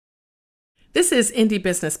This is Indie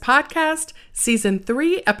Business Podcast, Season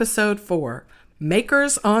 3, Episode 4,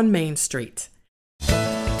 Makers on Main Street.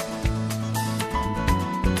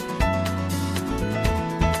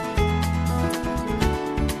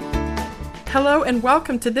 Hello and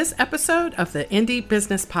welcome to this episode of the Indie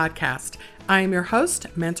Business Podcast. I am your host,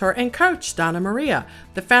 mentor, and coach, Donna Maria,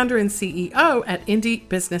 the founder and CEO at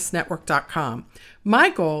IndieBusinessNetwork.com. My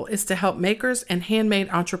goal is to help makers and handmade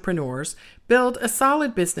entrepreneurs build a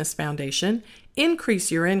solid business foundation,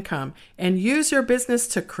 increase your income, and use your business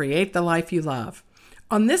to create the life you love.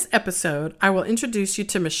 On this episode, I will introduce you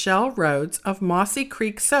to Michelle Rhodes of Mossy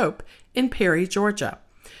Creek Soap in Perry, Georgia.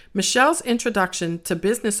 Michelle's introduction to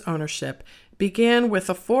business ownership began with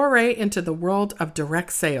a foray into the world of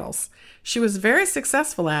direct sales. She was very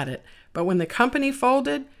successful at it, but when the company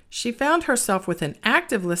folded, she found herself with an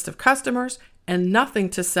active list of customers and nothing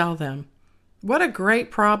to sell them. What a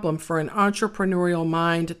great problem for an entrepreneurial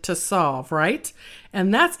mind to solve, right?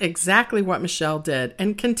 And that's exactly what Michelle did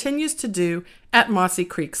and continues to do at Mossy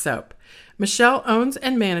Creek Soap. Michelle owns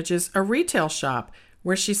and manages a retail shop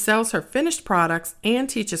where she sells her finished products and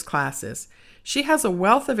teaches classes. She has a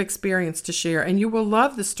wealth of experience to share, and you will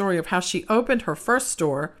love the story of how she opened her first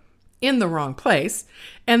store in the wrong place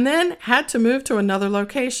and then had to move to another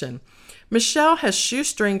location. Michelle has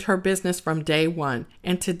shoestringed her business from day one,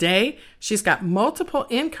 and today she's got multiple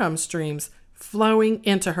income streams flowing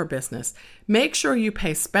into her business. Make sure you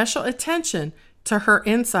pay special attention to her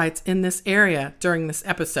insights in this area during this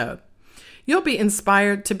episode. You'll be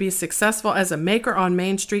inspired to be successful as a maker on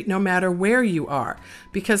Main Street no matter where you are,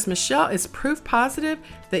 because Michelle is proof positive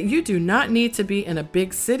that you do not need to be in a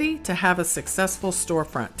big city to have a successful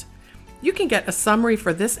storefront. You can get a summary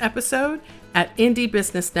for this episode at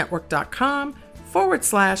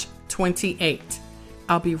indiebusinessnetwork.com/28.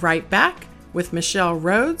 I'll be right back with Michelle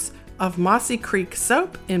Rhodes of Mossy Creek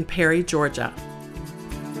Soap in Perry, Georgia.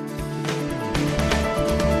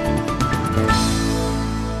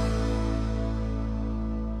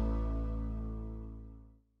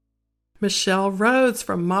 Michelle Rhodes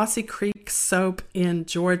from Mossy Creek Soap in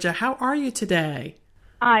Georgia. How are you today?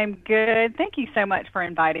 I'm good. Thank you so much for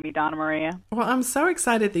inviting me, Donna Maria. Well, I'm so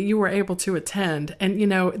excited that you were able to attend. And, you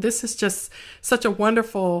know, this is just such a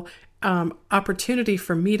wonderful opportunity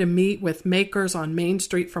for me to meet with makers on Main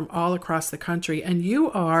Street from all across the country. And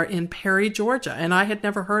you are in Perry, Georgia. And I had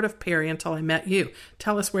never heard of Perry until I met you.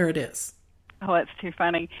 Tell us where it is. Oh, that's too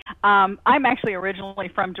funny. I'm actually originally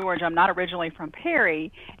from Georgia. I'm not originally from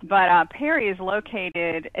Perry, but Perry is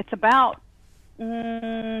located, it's about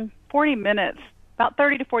 40 minutes, about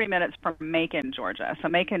 30 to 40 minutes from Macon, Georgia. So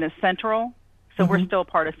Macon is central, so we're still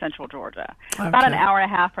part of central Georgia. Okay. About an hour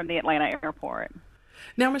and a half from the Atlanta airport.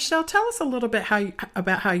 Now, Michelle, tell us a little bit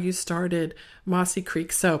about how you started Mossy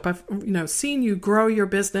Creek Soap. I've seen you grow your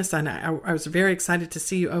business, and I was very excited to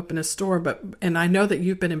see you open a store. And I know that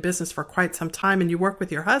you've been in business for quite some time, and you work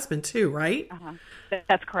with your husband too, right? Uh-huh.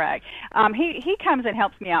 That's correct. He comes and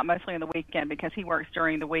helps me out mostly on the weekend because he works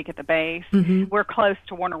during the week at the base. Mm-hmm. We're close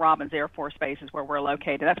to Warner Robins Air Force Base is where we're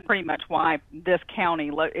located. That's pretty much why this county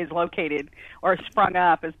is located or sprung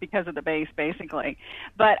up, is because of the base, basically.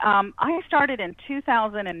 But I started in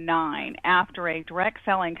 2009 after a direct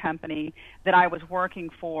selling company that I was working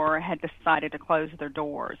for had decided to close their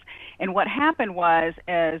doors. And what happened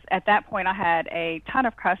is at that point I had a ton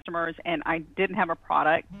of customers and I didn't have a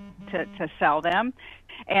product to sell them.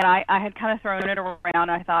 And I had kind of thrown it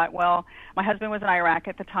around. I thought, well, my husband was in Iraq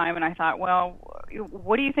at the time, and I thought, well,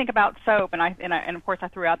 what do you think about soap? And of course I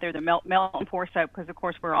threw out there the melt and pour soap because of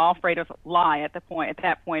course we're all afraid of lye at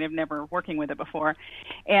that point of never working with it before.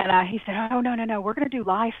 And he said, oh no, we're going to do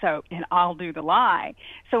lye soap, and I'll do the lye.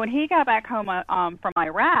 So when he got back home from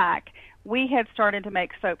Iraq, we had started to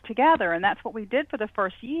make soap together, and that's what we did for the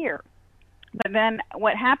first year. But then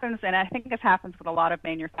what happens, and I think this happens with a lot of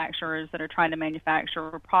manufacturers that are trying to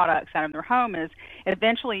manufacture products out of their home, is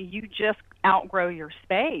eventually you just outgrow your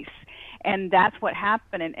space. And that's what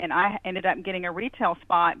happened. And I ended up getting a retail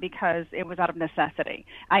spot because it was out of necessity.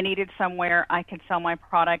 I needed somewhere I could sell my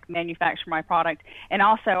product, manufacture my product. And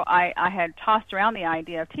also I had tossed around the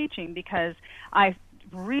idea of teaching because I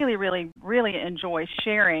really, really, really enjoy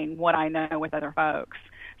sharing what I know with other folks.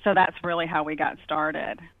 So that's really how we got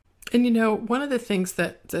started. And one of the things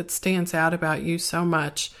that stands out about you so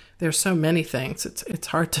much, there's so many things. It's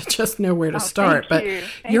hard to just know where to start. But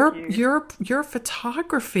your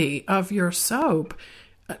photography of your soap,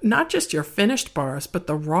 not just your finished bars, but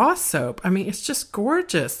the raw soap. I mean, it's just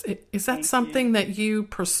gorgeous. Is that something that you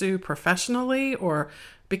pursue professionally, or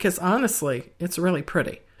because honestly, it's really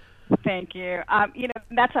pretty? Thank you.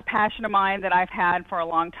 That's a passion of mine that I've had for a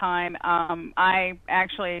long time. I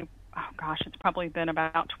actually gosh, it's probably been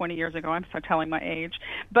about 20 years ago. I'm so telling my age.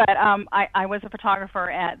 But I was a photographer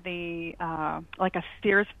at the, like a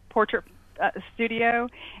Sears portrait studio,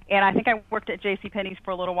 and I think I worked at JCPenney's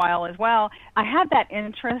for a little while as well. I had that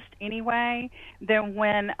interest anyway. Then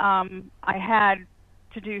when I had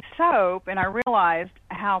to do soap, and I realized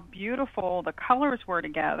how beautiful the colors were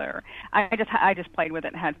together, I just played with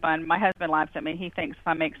it and had fun. My husband laughs at me. He thinks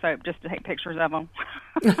I make soap just to take pictures of them.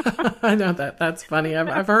 I know that's funny.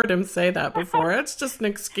 I've heard him say that before. It's just an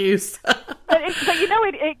excuse. But you know,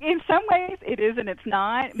 in some ways it is and it's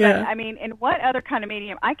not. But Yeah. I mean, in what other kind of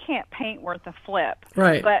medium? I can't paint worth a flip.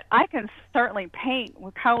 Right. But I can certainly paint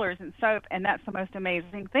with colors and soap, and that's the most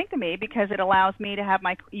amazing thing to me, because it allows me to have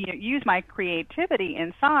use my creativity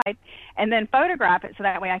inside and then photograph it, so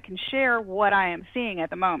that way I can share what I am seeing at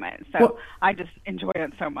the moment. So I just enjoy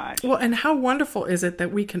it so much. Well, and how wonderful is it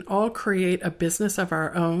that we can all create a business of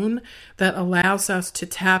our own that allows us to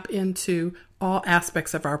tap into all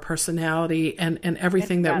aspects of our personality and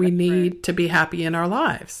everything that we need to be happy in our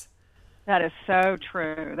lives. That is so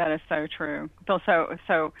true. That is so true.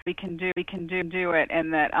 So we can do it,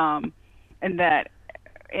 and that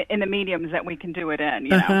in the mediums that we can do it in.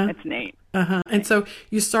 You know, it's neat. And so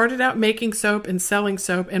you started out making soap and selling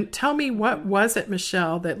soap. And tell me, what was it,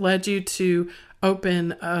 Michelle, that led you to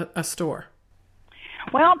open a store?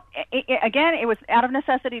 Well, again, it was out of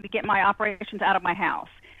necessity to get my operations out of my house.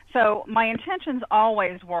 So my intentions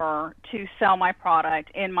always were to sell my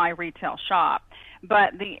product in my retail shop.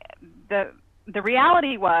 But the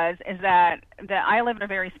reality is that I live in a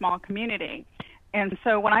very small community. And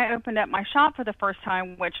so when I opened up my shop for the first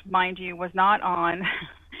time, which, mind you, was not on,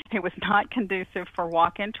 it was not conducive for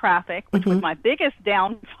walk-in traffic, which was my biggest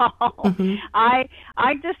downfall. I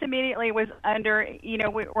just immediately was under, you know,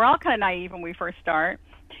 we're all kind of naive when we first start.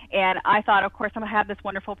 And I thought, of course, I'm going to have this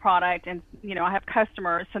wonderful product, and, you know, I have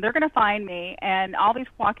customers, so they're going to find me, and all these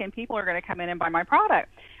walk-in people are going to come in and buy my product.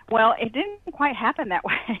 Well, it didn't quite happen that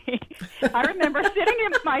way. I remember sitting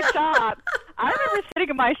in my shop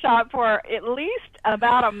for at least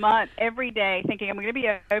about a month every day, thinking I'm going to be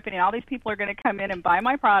open, and all these people are going to come in and buy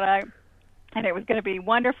my product, and it was going to be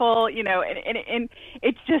wonderful, you know, and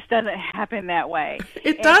it just doesn't happen that way.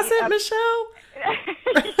 It doesn't, Michelle? Yeah.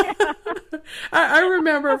 I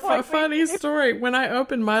remember a funny story. When I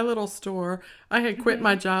opened my little store, I had quit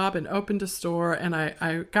my job and opened a store, and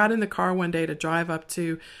I got in the car one day to drive up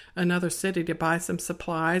to another city to buy some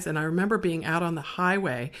supplies, and I remember being out on the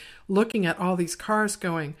highway looking at all these cars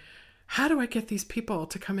going, how do I get these people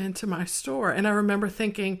to come into my store? And I remember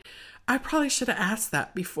thinking, I probably should have asked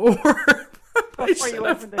that before. Before you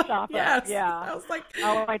opened the shop up. Yes. Yeah. I was like,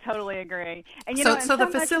 oh, I totally agree. And so the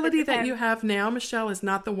facility that you have now, Michelle, is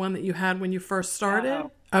not the one that you had when you first started?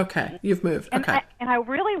 No. Okay. You've moved. Okay. And I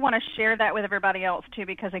really want to share that with everybody else too,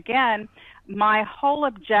 because again, my whole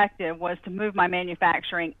objective was to move my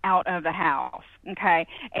manufacturing out of the house. Okay.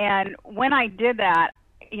 And when I did that,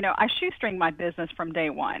 you know, I shoestringed my business from day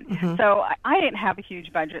one. So I didn't have a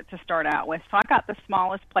huge budget to start out with. So I got the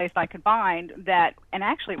smallest place I could find that, and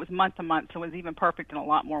actually it was month to month, so it was even perfect in a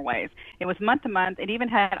lot more ways. It was month to month. It even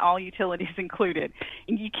had all utilities included.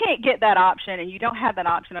 And you can't get that option, and you don't have that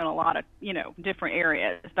option in a lot of, you know, different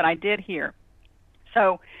areas, but I did here.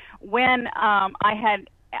 So when I had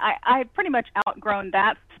pretty much outgrown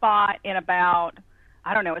that spot in about,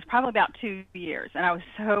 I don't know, it was probably about 2 years, and I was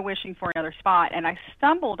so wishing for another spot, and I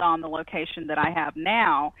stumbled on the location that I have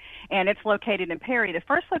now, and it's located in Perry. The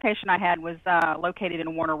first location I had was located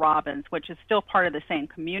in Warner Robins, which is still part of the same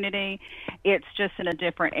community. It's just in a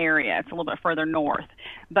different area. It's a little bit further north.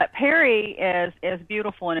 But Perry is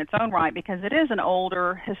beautiful in its own right because it is an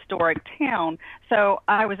older, historic town. So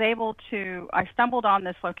I stumbled on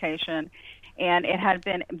this location, and it had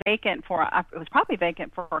been vacant it was probably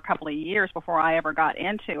vacant for a couple of years before I ever got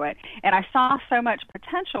into it. And I saw so much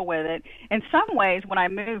potential with it. In some ways, when I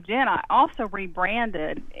moved in, I also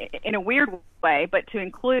rebranded in a weird way, but to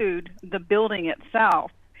include the building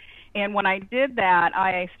itself. And when I did that,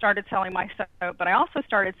 I started selling my soap, but I also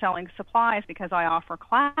started selling supplies because I offer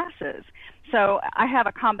classes. So I have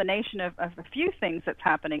a combination of a few things that's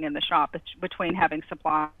happening in the shop between having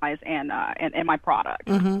supplies and my product.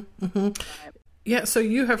 Yeah, so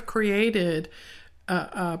you have created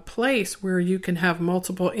a place where you can have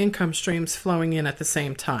multiple income streams flowing in at the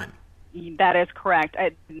same time. That is correct.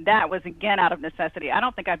 That was, again, out of necessity. I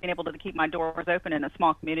don't think I've been able to keep my doors open in a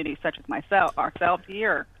small community such as ourselves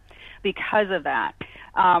here because of that.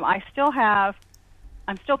 I'm still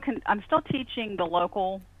teaching the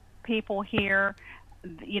local people here,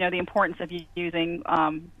 you know, the importance of using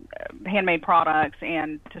handmade products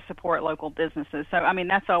and to support local businesses. So, I mean,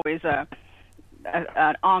 that's always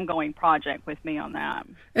an ongoing project with me on that.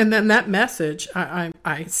 And then that message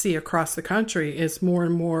I see across the country is more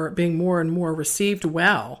and more received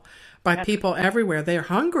well by people everywhere. They're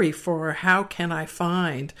hungry for, how can I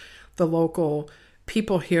find the local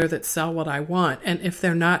people here that sell what I want? And if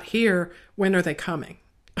they're not here, when are they coming?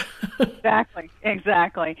 Exactly.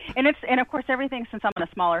 And of course, everything, since I'm in a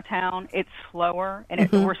smaller town, it's slower,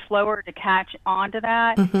 and we're slower to catch on to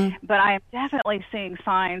that. But I am definitely seeing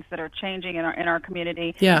signs that are changing in our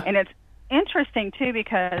community. Yeah. And it's interesting too,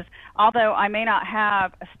 because although I may not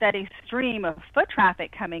have a steady stream of foot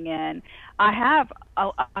traffic coming in, I have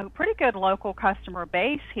a pretty good local customer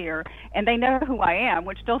base here, and they know who I am,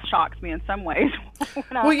 which still shocks me in some ways.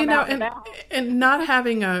 And not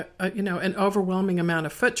having an overwhelming amount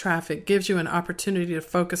of foot traffic gives you an opportunity to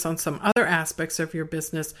focus on some other aspects of your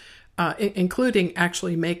business, including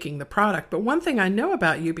actually making the product. But one thing I know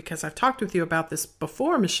about you, because I've talked with you about this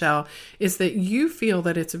before, Michelle, is that you feel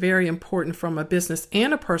that it's very important from a business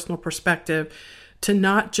and a personal perspective to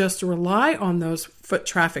not just rely on those foot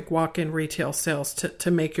traffic walk-in retail sales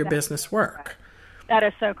to make your business work. That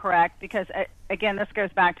is so correct, because again, this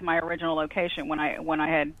goes back to my original location when I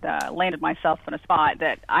had landed myself in a spot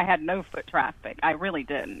that I had no foot traffic. I really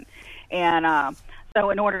didn't. And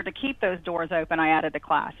so in order to keep those doors open, I added the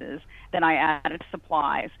classes. Then I added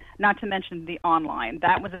supplies, not to mention the online.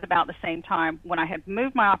 That was about the same time when I had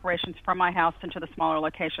moved my operations from my house into the smaller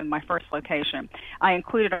location, my first location. I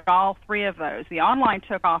included all three of those. The online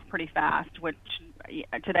took off pretty fast, which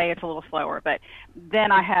today it's a little slower, but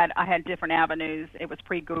then I had different avenues. It was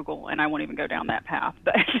pre-Google, and I won't even go down that path.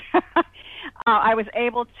 But I was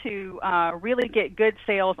able to really get good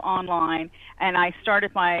sales online, and I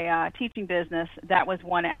started my teaching business. That was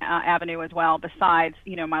one avenue as well, besides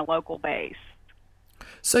my local base.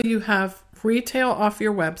 So you have retail off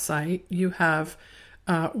your website. You have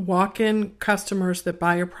walk-in customers that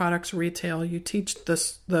buy your products retail. You teach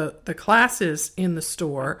the classes in the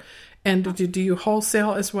store. And do you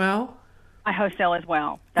wholesale as well? I wholesale as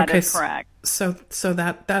well. That is correct. So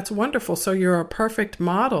that's wonderful. So you're a perfect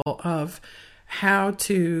model of how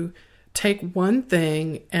to take one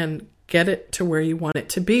thing and get it to where you want it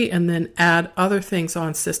to be, and then add other things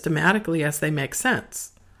on systematically as they make sense.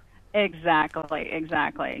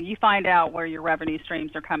 Exactly. You find out where your revenue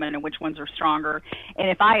streams are coming and which ones are stronger. And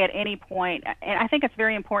if I at any point, and I think it's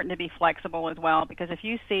very important to be flexible as well, because if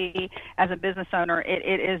you see as a business owner,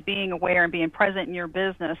 it is being aware and being present in your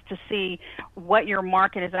business to see what your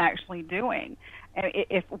market is actually doing.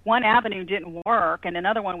 If one avenue didn't work and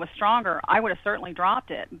another one was stronger, I would have certainly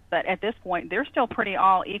dropped it. But at this point, they're still pretty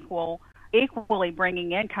all equally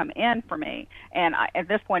bringing income in for me. And at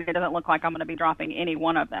this point, it doesn't look like I'm going to be dropping any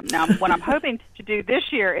one of them. Now, what I'm hoping to do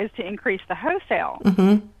this year is to increase the wholesale.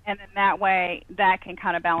 And then that way, that can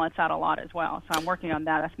kind of balance out a lot as well. So I'm working on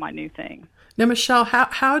that. That's my new thing. Now, Michelle,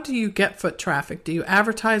 how do you get foot traffic? Do you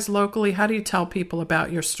advertise locally? How do you tell people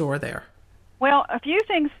about your store there? Well, a few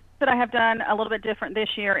things that I have done a little bit different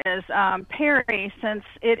this year is Perry, since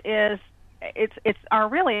it's our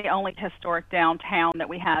really only historic downtown that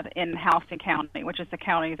we have in Houston County, which is the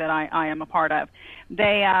county that I am a part of.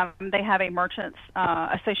 They have a merchants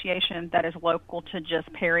association that is local to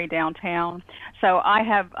just Perry downtown. So I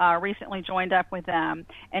have recently joined up with them,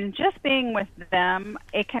 and just being with them,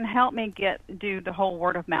 it can help me do the whole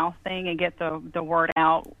word of mouth thing and get the word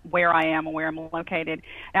out where I am and where I'm located.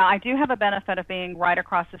 Now, I do have a benefit of being right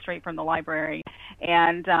across the street from the library,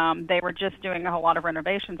 and they were just doing a whole lot of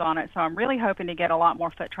renovations on it, so I'm really hoping to get a lot more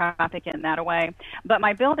foot traffic in that way. But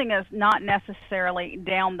my building is not necessarily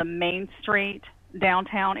down the main street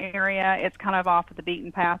downtown area. It's kind of off of the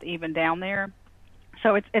beaten path even down there.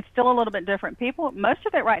 So it's still a little bit different. Most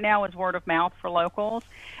of it right now is word of mouth for locals.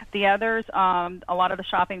 The others, a lot of the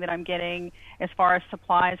shopping that I'm getting as far as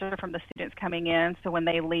supplies are from the students coming in. So when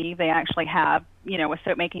they leave, they actually have, a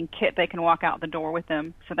soap making kit they can walk out the door with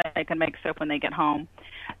them so that they can make soap when they get home.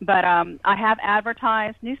 But I have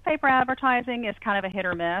advertised. Newspaper advertising is kind of a hit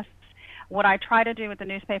or miss. What I try to do with the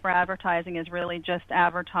newspaper advertising is really just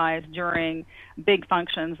advertise during big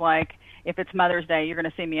functions, like if it's Mother's Day, you're going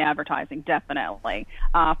to see me advertising, definitely.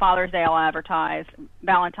 Father's Day, I'll advertise.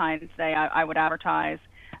 Valentine's Day, I would advertise.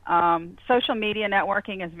 Social media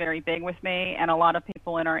networking is very big with me, and a lot of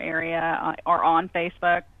people in our area are on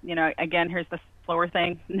Facebook. Again, here's the slower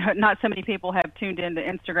thing. Not so many people have tuned into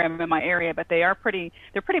Instagram in my area, but they're pretty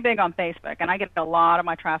big on Facebook, and I get a lot of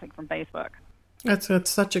my traffic from Facebook. That's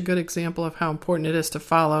such a good example of how important it is to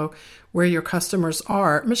follow where your customers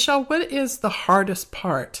are. Michelle, what is the hardest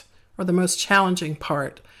part or the most challenging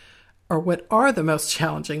part, or what are the most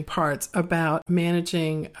challenging parts about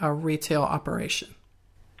managing a retail operation?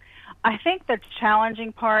 I think the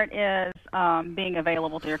challenging part is being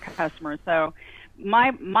available to your customers. So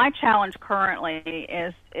my challenge currently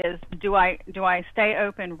is do I stay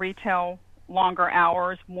open retail longer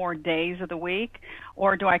hours, more days of the week,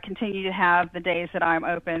 or do I continue to have the days that I'm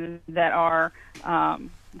open that are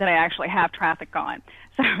that I actually have traffic on?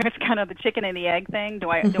 So it's kind of the chicken and the egg thing. Do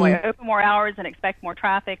I open more hours and expect more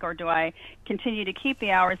traffic, or do I continue to keep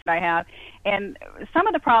the hours that I have? And some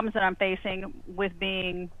of the problems that I'm facing with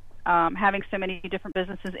being having so many different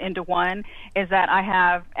businesses into one is that I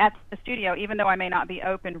have at the studio, even though I may not be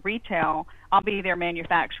open retail, I'll be there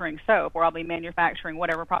manufacturing soap, or I'll be manufacturing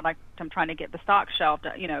whatever product I'm trying to get the stock shelved,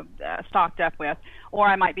 stocked up with, or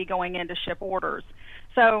I might be going in to ship orders.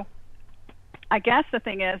 So I guess the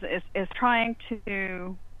thing is trying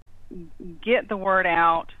to get the word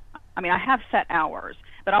out. I mean, I have set hours,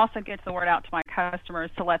 but also get the word out to my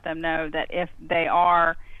customers to let them know that if they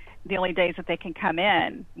are, the only days that they can come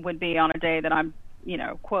in would be on a day that I'm,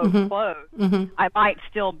 quote, closed. I might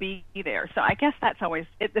still be there. So I guess that's always,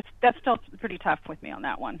 that's still pretty tough with me on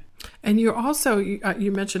that one. And you also,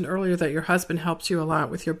 you mentioned earlier that your husband helps you a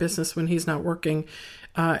lot with your business when he's not working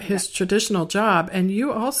his traditional job, and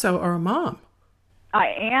you also are a mom.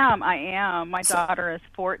 I am. My daughter is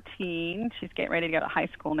 14. She's getting ready to go to high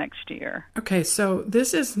school next year. Okay, so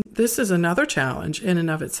this is another challenge in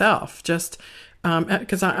and of itself. Just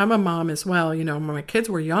because I'm a mom as well. When my kids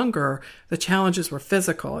were younger, the challenges were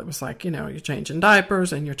physical. It was like, you're changing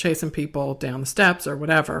diapers and you're chasing people down the steps or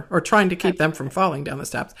whatever, or trying to keep them from falling down the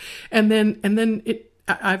steps. And then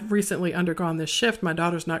I've recently undergone this shift. My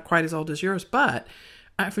daughter's not quite as old as yours, but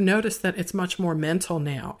I've noticed that it's much more mental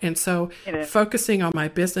now. And so focusing on my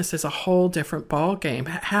business is a whole different ball game.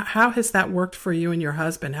 How has that worked for you and your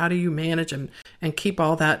husband? How do you manage and keep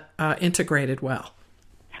all that integrated well?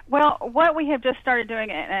 Well, what we have just started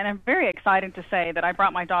doing, and I'm very excited to say that I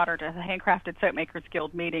brought my daughter to the Handcrafted Soap Makers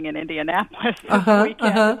Guild meeting in Indianapolis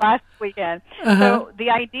last weekend. So the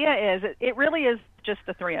idea is, it really is just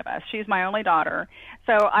the three of us. She's my only daughter.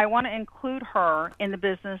 So I want to include her in the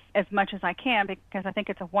business as much as I can, because I think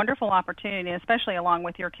it's a wonderful opportunity, especially along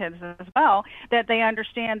with your kids as well, that they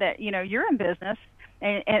understand that, you're in business.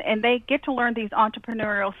 And they get to learn these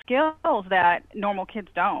entrepreneurial skills that normal kids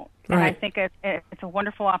don't. Right. And I think it's a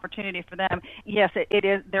wonderful opportunity for them. Yes, it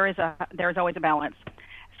is. There is always a balance.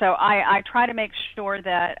 So I try to make sure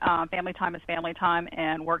that family time is family time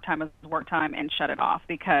and work time is work time, and shut it off,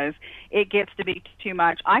 because it gets to be too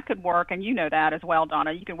much. I could work, and you know that as well,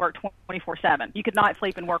 Donna. You can work 24/7. You could not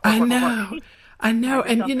sleep and work. I know. And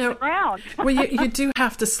well, you do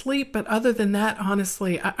have to sleep, but other than that,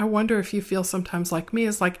 honestly, I wonder if you feel sometimes like me,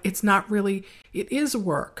 is like, it is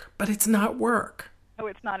work, but it's not work. No,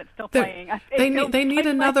 it's not. It's still playing. We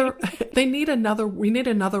need another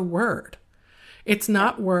word. It's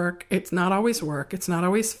not work. It's not always work. It's not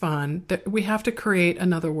always fun. We have to create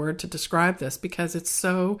another word to describe this, because it's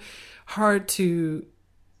so hard to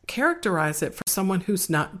characterize it for someone who's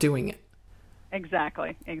not doing it.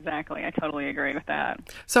 Exactly. I totally agree with that.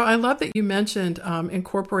 So I love that you mentioned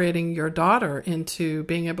incorporating your daughter into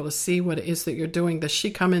being able to see what it is that you're doing. Does she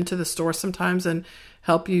come into the store sometimes and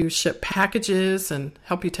help you ship packages and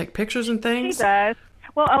help you take pictures and things? She does.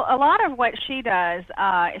 Well, a lot of what she does,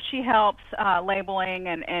 she helps labeling,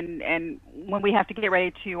 and when we have to get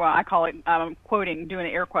ready to, I call it quoting, doing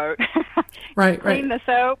an air quote. Clean the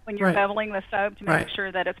soap when you're beveling the soap to make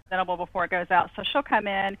sure that it's presentable before it goes out. So she'll come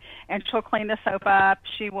in and she'll clean the soap up.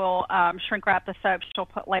 She will shrink wrap the soap. She'll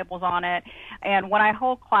put labels on it. And when I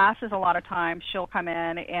hold classes, a lot of times she'll come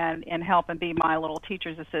in and help and be my little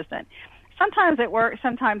teacher's assistant. Sometimes it works,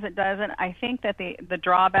 sometimes it doesn't. I think that the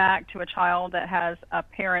drawback to a child that has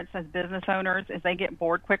parents as business owners is they get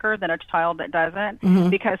bored quicker than a child that doesn't. Mm-hmm.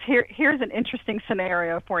 Because here's an interesting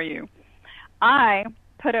scenario for you. I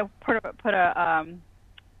put a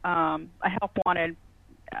help wanted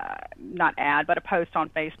not ad, but a post on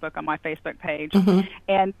Facebook, on my Facebook page. Mm-hmm.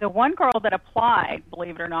 And the one girl that applied,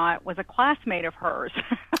 believe it or not, was a classmate of hers.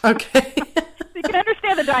 Okay. So you can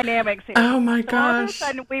understand the dynamics here. Oh my gosh. All of a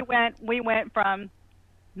sudden we went from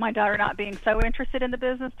my daughter not being so interested in the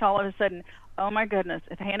business to all of a sudden, oh my goodness,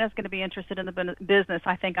 if Hannah's going to be interested in the business,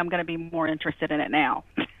 I think I'm going to be more interested in it now.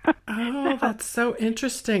 Oh, that's so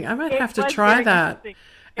interesting. I might have to try that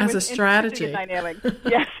as a strategy. Dynamic.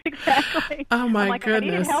 Yes, exactly. Oh my goodness. I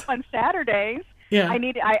needed help on Saturdays. Yeah.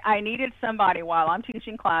 I needed somebody while I'm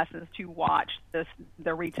teaching classes to watch the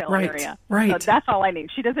retail area. Right. So that's all I need.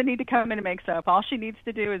 She doesn't need to come in and make soap. All she needs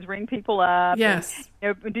to do is ring people up. Yes.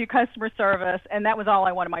 And, do customer service, and that was all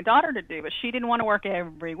I wanted my daughter to do. But she didn't want to work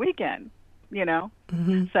every weekend. you know.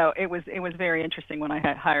 So it was very interesting when I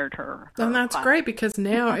had hired her. And that's great, because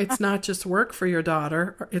now it's not just work for your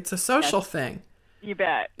daughter, it's a social thing. You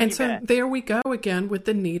bet. And there we go again with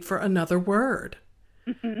the need for another word.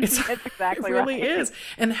 That's exactly right. It really is.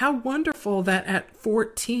 And how wonderful that at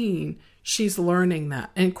 14, she's learning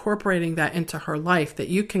that, incorporating that into her life, that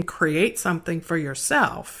you can create something for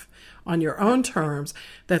yourself on your own terms.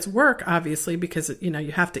 That's work, obviously, because,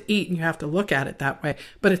 you have to eat and you have to look at it that way.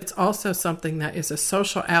 But it's also something that is a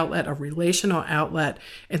social outlet, a relational outlet,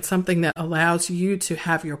 and something that allows you to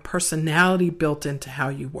have your personality built into how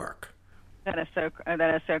you work. That is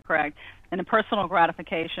so correct. And a personal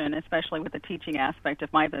gratification, especially with the teaching aspect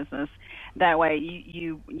of my business, that way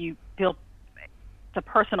you feel it's a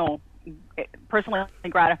personally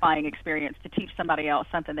gratifying experience to teach somebody else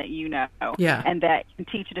something that you know, and that you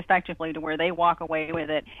can teach it effectively to where they walk away with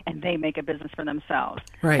it and they make a business for themselves.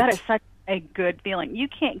 Right. That is such a good feeling. You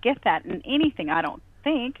can't get that in anything, I don't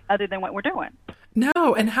think, other than what we're doing.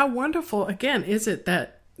 No, and how wonderful, again, is it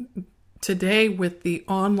that today with the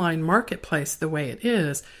online marketplace the way it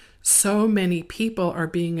is, so many people are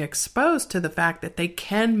being exposed to the fact that they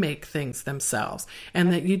can make things themselves,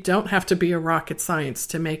 and that you don't have to be a rocket science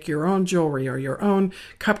to make your own jewelry or your own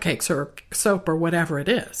cupcakes or soap or whatever it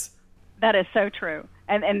is. That is so true.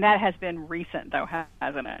 And that has been recent, though,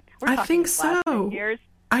 hasn't it? I think so. Years.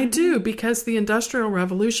 I do, because the Industrial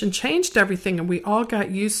Revolution changed everything, and we all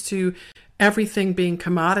got used to everything being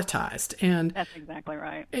commoditized. And that's exactly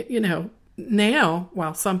right. Now,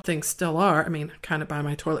 while some things still are, I kind of buy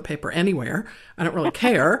my toilet paper anywhere. I don't really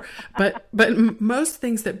care. but most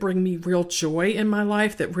things that bring me real joy in my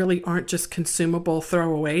life, that really aren't just consumable,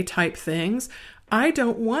 throwaway type things, I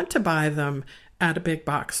don't want to buy them at a big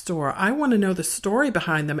box store. I want to know the story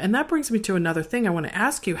behind them. And that brings me to another thing I want to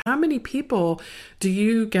ask you. How many people do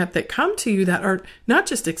you get that come to you that are not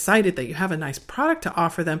just excited that you have a nice product to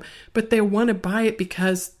offer them, but they want to buy it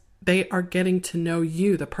because they are getting to know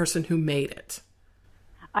you, the person who made it?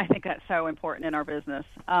 I think that's so important in our business,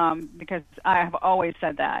 because I have always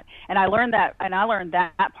said that. And I learned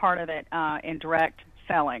that part of it in direct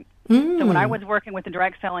selling. So when I was working with the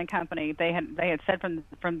direct selling company, they had said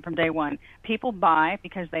from day one, people buy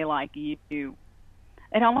because they like you.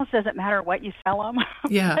 It almost doesn't matter what you sell them.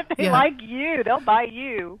 Yeah, if they like you, they'll buy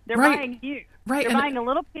you. They're buying you. Right. They're buying a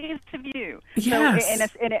little piece of you. Yes.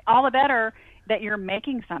 So, and it's all the better that you're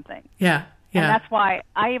making something. Yeah. Yeah. And that's why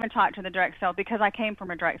I even talked to the direct sales, because I came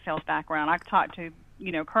from a direct sales background. I talked to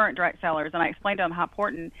current direct sellers, and I explained to them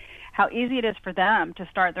how easy it is for them to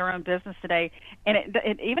start their own business today. And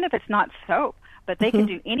it even if it's not soap, but they can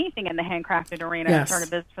do anything in the handcrafted arena and start a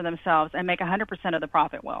business for themselves and make 100% of the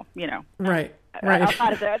profit. Well, right.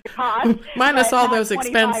 Outside of the cost, minus all those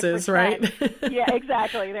expenses, right? Yeah,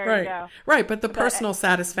 exactly. There you go. Right, but the personal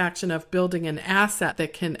satisfaction of building an asset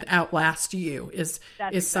that can outlast you is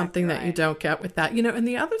something that you don't get with that. And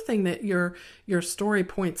the other thing that your story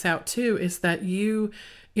points out too is that you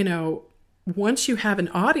once you have an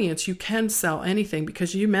audience, you can sell anything,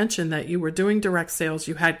 because you mentioned that you were doing direct sales,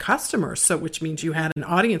 you had customers, so which means you had an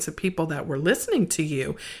audience of people that were listening to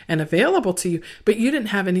you and available to you, but you didn't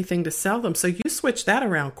have anything to sell them. So you switched that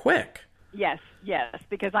around quick. Yes,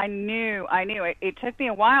 because I knew it took me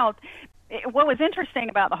a while. What was interesting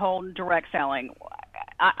about the whole direct selling,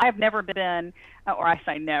 I've never been, or I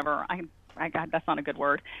say never, God, that's not a good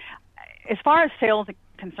word. As far as sales is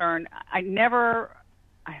concerned, I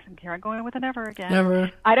think here I'm going with a never again.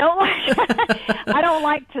 Never. I don't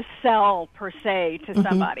like to sell per se to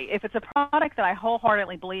somebody. If it's a product that I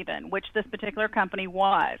wholeheartedly believe in, which this particular company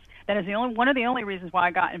was, that is one of the only reasons why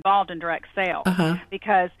I got involved in direct sales.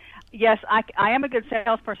 Because yes, I am a good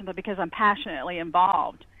salesperson, but because I'm passionately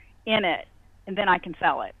involved in it, and then I can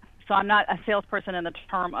sell it. So I'm not a salesperson in the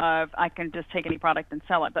term of I can just take any product and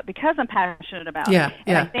sell it, but because I'm passionate about it.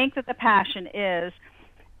 And I think that the passion is,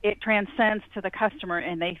 it transcends to the customer,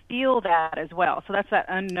 and they feel that as well. So that's that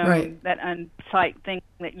unknown, that unsight thing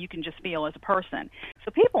that you can just feel as a person. So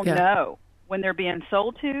people know when they're being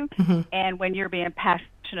sold to, and when you're being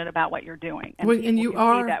passionate about what you're doing. And you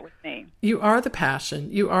are, see that with me. You are the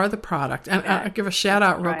passion. You are the product. And I'll give a shout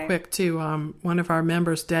out real quick to one of our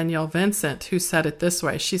members, Danielle Vincent, who said it this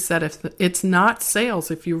way. She said, "If it's not sales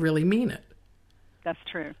if you really mean it." That's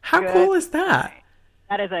true. How cool is that?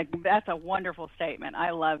 That's a wonderful statement. I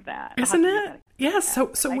love that. Isn't it? Yes. Yeah,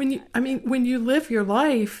 so when you live your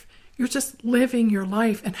life, you're just living your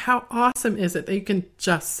life. And how awesome is it that you can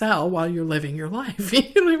just sell while you're living your life? You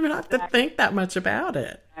don't even have to think that much about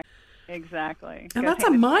it. Exactly. And that's a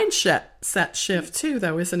mindset shift too,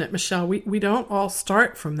 though, isn't it, Michelle? We don't all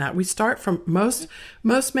start from that. We start from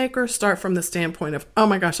most makers start from the standpoint of, oh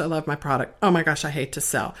my gosh, I love my product. Oh my gosh, I hate to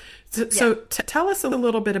sell. So tell us a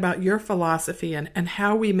little bit about your philosophy and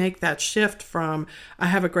how we make that shift from, I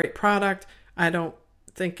have a great product, I don't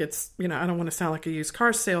think it's, I don't want to sound like a used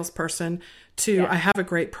car salesperson, to I have a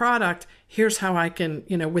great product. Here's how I can,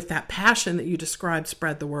 with that passion that you described,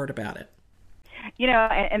 spread the word about it.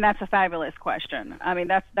 And that's a fabulous question. I mean,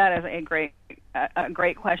 that is a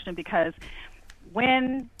great question, because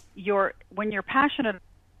when you're passionate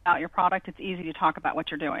about your product, it's easy to talk about what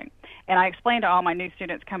you're doing. And I explain to all my new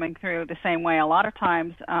students coming through the same way. A lot of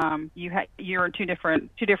times, you're in two different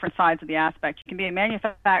sides of the aspect. You can be a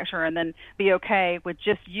manufacturer and then be okay with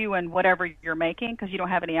just you and whatever you're making, because you don't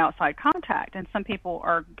have any outside contact. And some people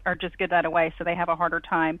are just good that way, so they have a harder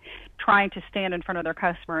time trying to stand in front of their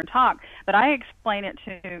customer and talk. But I explain it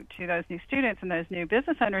to those new students and those new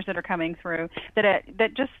business owners that are coming through that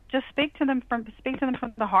just speak to them from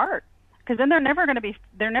the heart. Because then they're never going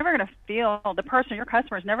to feel, the person, your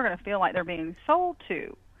customer, is never going to feel like they're being sold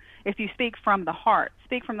to. If you speak from the heart,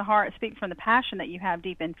 speak from the passion that you have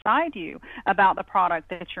deep inside you about the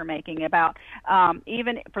product that you're making, about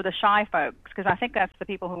even for the shy folks, because I think that's the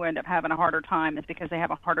people who end up having a harder time, is because they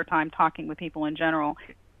have a harder time talking with people in general.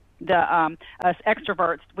 Us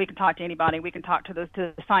extroverts, we can talk to anybody. We can talk to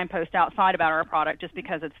the signpost outside about our product just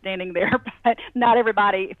because it's standing there, but not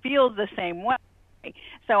everybody feels the same way.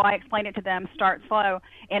 So I explain it to them, start slow.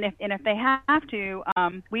 And if they have to,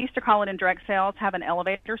 we used to call it in direct sales, have an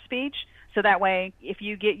elevator speech. So that way, if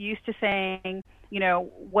you get used to saying,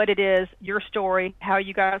 what it is, your story, how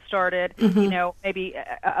you got started, maybe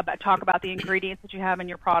talk about the ingredients that you have in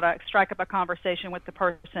your product, strike up a conversation with the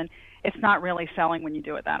person. It's not really selling when you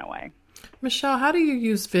do it that way. Michelle, how do you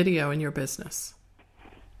use video in your business?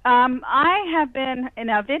 I have been,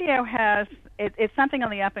 now video it's something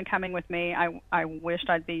on the up and coming with me. I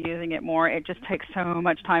wished I'd be using it more. It just takes so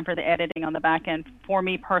much time for the editing on the back end for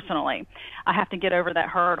me personally. I have to get over that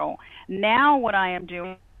hurdle. Now what I am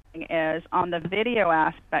doing is on the video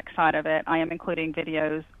aspect side of it, I am including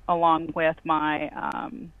videos along with my,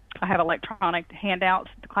 I have electronic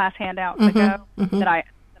handouts, class handouts that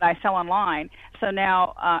I sell online. So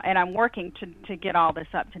now, and I'm working to get all this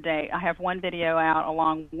up to date. I have one video out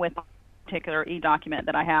along with particular e-document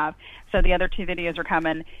that I have. So the other two videos are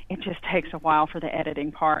coming. It just takes a while for the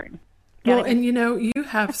editing part. Well, and you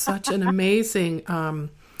have such an amazing, like on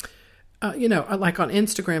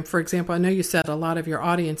Instagram, for example, I know you said a lot of your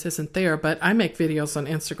audience isn't there, but I make videos on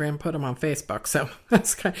Instagram, put them on Facebook. So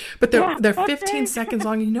that's but they're 15 seconds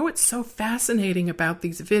long. What's so fascinating about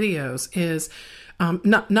these videos is,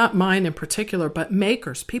 not mine in particular, but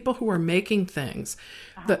makers, people who are making things,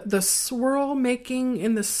 the swirl making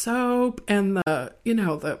in the soap, and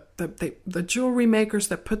the jewelry makers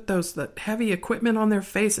that put the heavy equipment on their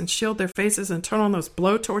face and shield their faces and turn on those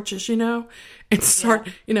blow torches, and start,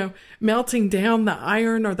 melting down the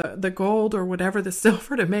iron or the gold or whatever, the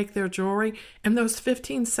silver, to make their jewelry. And those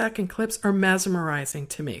 15-second clips are mesmerizing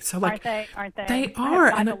to me. So aren't they? They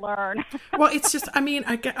are. I have to learn. Well, it's just,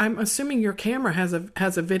 I'm assuming your camera has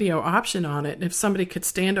a video option on it, if somebody could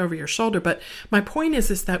stand over your shoulder. But my point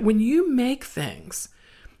is that when you make things,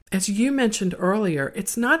 as you mentioned earlier,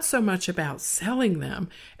 it's not so much about selling them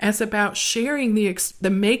as about sharing the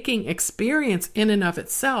making experience in and of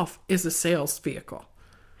itself is a sales vehicle.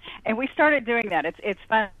 And we started doing that. It's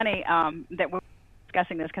funny that we're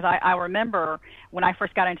discussing this, because I remember when I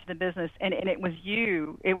first got into the business, and it was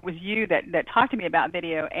you that talked to me about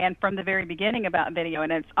video, and from the very beginning about video.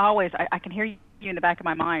 And it's always, I can hear you in the back of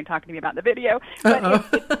my mind talking to me about the video, but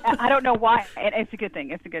I don't know why. And it's a good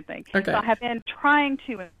thing. Okay. So I have been trying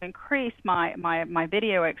to increase my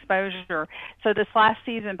video exposure. So this last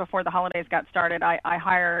season, before the holidays got started, I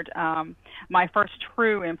hired my first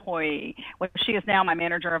true employee. She is now my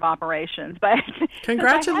manager of operations. But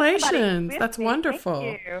congratulations, that's wonderful.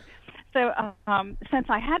 Thank you. So since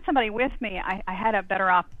I had somebody with me, I had a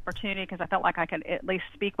better opportunity, because I felt like I could at least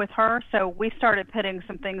speak with her. So we started putting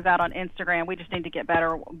some things out on Instagram. We just need to get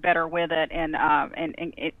better with it and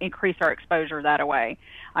increase our exposure that way.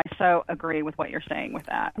 I so agree with what you're saying with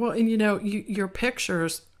that. Well, and your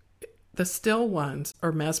pictures, the still ones,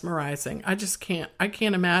 are mesmerizing. I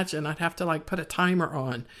can't imagine. I'd have to put a timer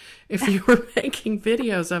on if you were making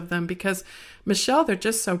videos of them, because Michelle, they're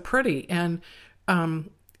just so pretty. And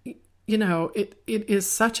it is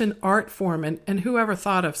such an art form, and whoever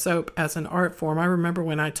thought of soap as an art form? I remember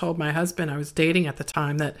when I told my husband, I was dating at the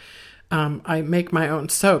time, that I make my own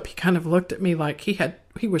soap. He kind of looked at me like he had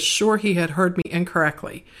he was sure he had heard me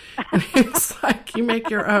incorrectly. And he was like, you make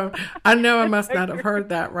your own. I know I must not have heard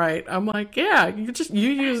that right. I'm like, yeah, you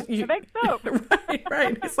make soap.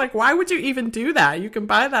 Right. He's like, why would you even do that? You can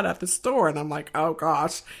buy that at the store. And I'm like, oh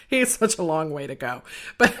gosh, he's such a long way to go.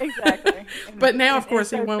 But exactly. But now, of course,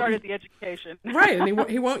 he won't. Started the education. Right, and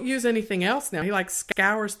he won't use anything else now. He like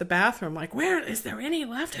scours the bathroom, like, where is there any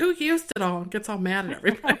left? Who used it all? And gets all mad at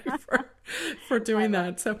everybody for doing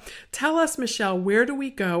that. So tell us, Michelle, where do we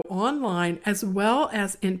go online as well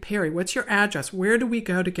as in Perry? What's your address? Where do we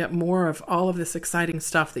go to get more of all of this exciting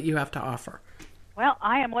stuff that you have to offer? Well,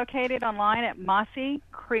 I am located online at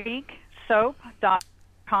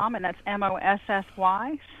MossyCreekSoap.com, and that's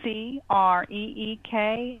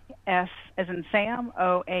MOSSYCREEKS as in Sam,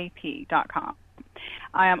 OAP.com.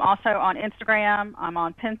 I am also on Instagram. I'm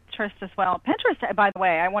on Pinterest as well. Pinterest, by the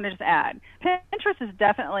way, I want to just add, Pinterest is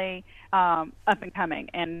definitely up and coming.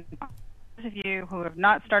 And those of you who have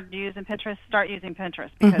not started using Pinterest, start using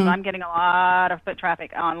Pinterest, because I'm getting a lot of foot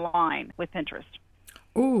traffic online with Pinterest.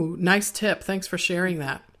 Ooh, nice tip. Thanks for sharing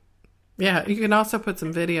that. Yeah, you can also put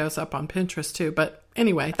some videos up on Pinterest too. But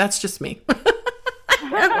anyway, that's just me.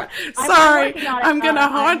 Sorry, I'm going to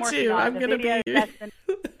haunt you. I'm going to be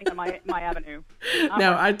my avenue.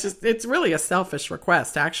 No, it's really a selfish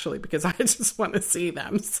request, actually, because I just want to see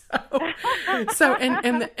them. So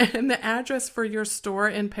and the address for your store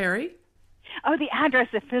in Perry? Oh, the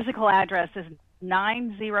physical address is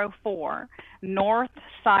 904 North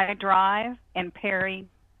Side Drive in Perry,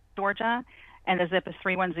 Georgia, and the zip is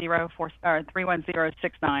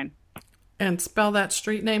 31069. And spell that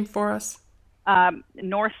street name for us.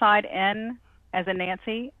 North Side, N as in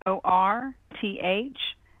Nancy, ORTH,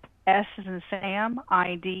 S as in Sam,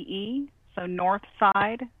 IDE. So North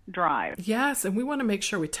Side Drive. Yes, and we want to make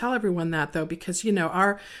sure we tell everyone that, though, because, you know,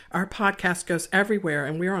 our podcast goes everywhere,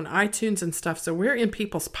 and we're on iTunes and stuff, so we're in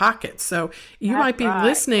people's pockets. So you might be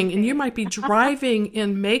listening, and you might be driving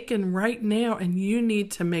in Macon right now, and you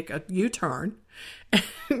need to make a U-turn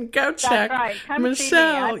and go check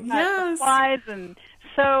Michelle. Yes, supplies and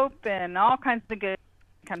soap and all kinds of good.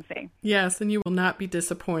 Come see. Yes, and you will not be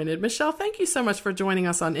disappointed. Michelle, thank you so much for joining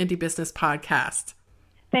us on Indie Business Podcast.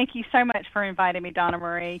 Thank you so much for inviting me, Donna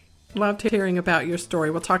Marie. Loved hearing about your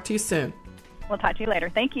story. We'll talk to you soon. We'll talk to you later.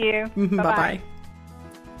 Thank you. Bye-bye.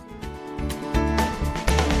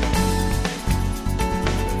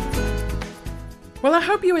 Well, I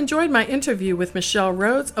hope you enjoyed my interview with Michelle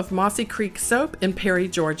Rhodes of Mossy Creek Soap in Perry,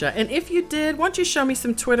 Georgia. And if you did, why don't you show me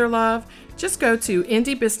some Twitter love? Just go to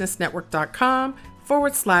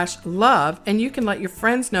indiebusinessnetwork.com/love, and you can let your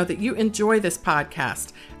friends know that you enjoy this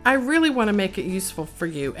podcast. I really want to make it useful for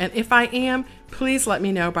you, and if I am, please let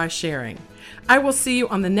me know by sharing. I will see you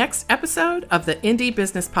on the next episode of the Indie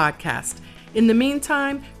Business Podcast. In the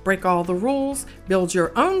meantime, break all the rules, build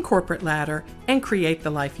your own corporate ladder, and create the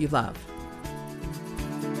life you love.